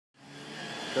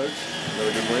Coach,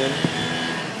 another good win.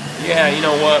 Yeah, you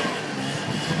know what?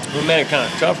 We made it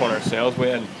kind of tough on ourselves. We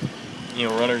had,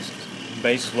 runners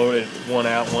bases loaded, one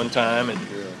out one time, and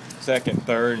second,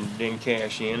 third, and didn't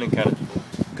cash in, and kind of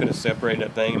could have separated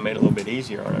that thing and made it a little bit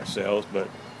easier on ourselves. But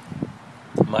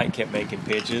Mike kept making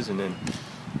pitches, and then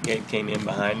Gabe came in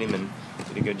behind him and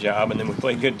did a good job. And then we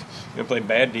played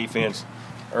bad defense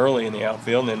early in the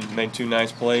outfield, and then made two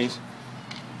nice plays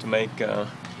to make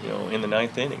in the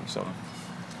ninth inning. So.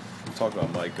 Talk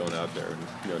about Mike going out there,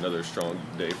 and another strong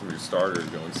day from your starter,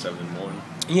 going 7-1.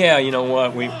 Yeah, you know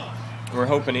what, we're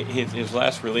hoping his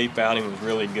last relief outing was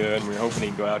really good. We're hoping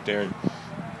he'd go out there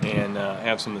and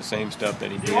have some of the same stuff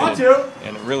that he did.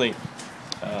 And it really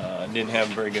didn't have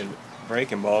a very good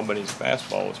breaking ball, but his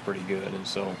fastball was pretty good, and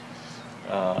so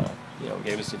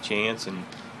gave us a chance and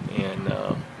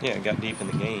got deep in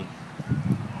the game.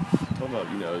 Talk about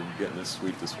getting this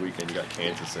sweep this weekend. You got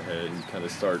Kansas ahead, and kind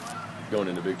of start going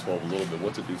into Big 12 a little bit.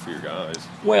 What's it do for your guys?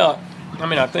 Well,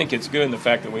 I think it's good in the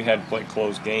fact that we had to play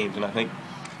close games, and I think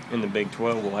in the Big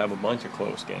 12 we'll have a bunch of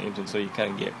close games, and so you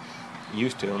kind of get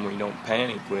used to them where you don't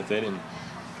panic with it,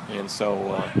 and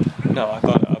so I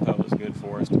thought it was good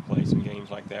for us to play some games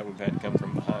like that. We've had to come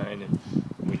from behind, and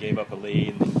we gave up a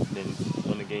lead, and then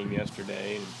won the game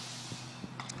yesterday, and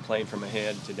played from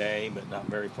ahead today, but not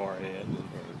very far ahead,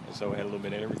 and so we had a little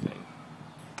bit of everything.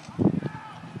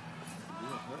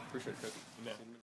 Appreciate it, Coach.